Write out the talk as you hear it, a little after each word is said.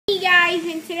guys,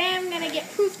 and today I'm gonna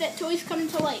get proof that toys come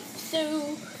to life.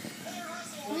 So,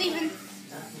 I'm leaving.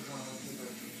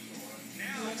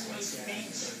 Now it's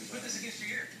put this against your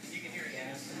ear. You can hear it.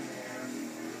 Get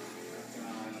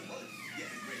a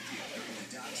great deal during the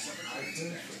Dodge Summer Credit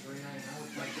Event.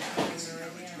 Like that,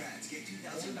 get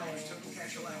 $2,000 total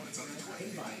cash allowance on the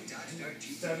 2020 Dodge Dart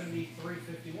GT.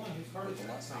 7351. His card is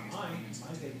not mine. Mine's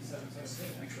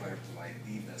 8717. We try to provide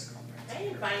the best compact. I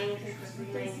didn't buy anything for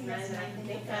 $3.99 that I can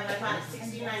think of. I bought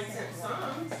 69-cent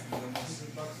songs.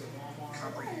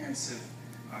 Comprehensive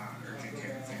urgent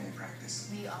care and family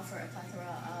practice. We offer a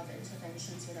plethora of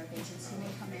interventions with our patients who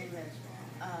may come in with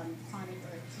chronic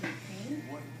or acute pain.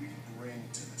 What we bring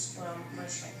to this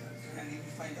And you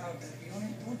find out that we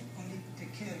don't only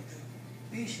take care of the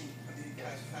patient, but the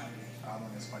entire family.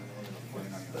 Hablan español de lo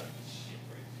pueden ayudar.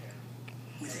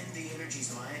 Within the Energy's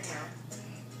My account,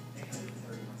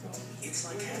 it's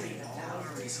like having all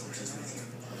our resources with you.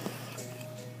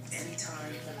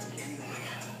 Anytime, anywhere.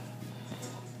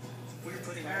 We're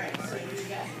putting All right, so we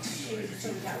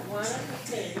got one of the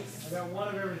things, I got one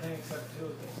of everything except two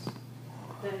of this.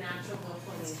 the natural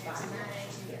performance body.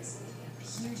 Charismatic, he's a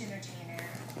huge entertainer,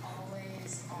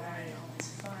 always on, always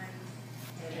fun,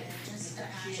 and just an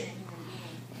action human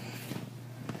being.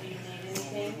 Do you need One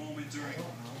anything? moment during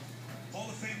Hall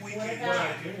of Fame What weekend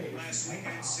about? last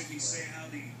weekend, Sydney Seau,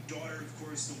 the daughter, of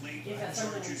course, the late Is that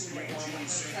something Chargers we great can get Jimmy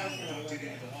Seau, one? inducted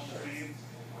into the Hall of Fame.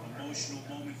 Emotional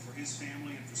moment for his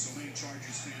family and for so many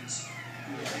Chargers fans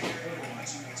who were there and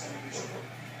watching on television.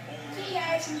 All around. Hey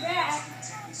guys, I'm back.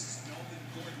 This is Melvin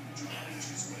Gordon driving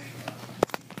his way.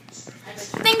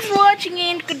 Thanks for watching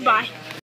and goodbye.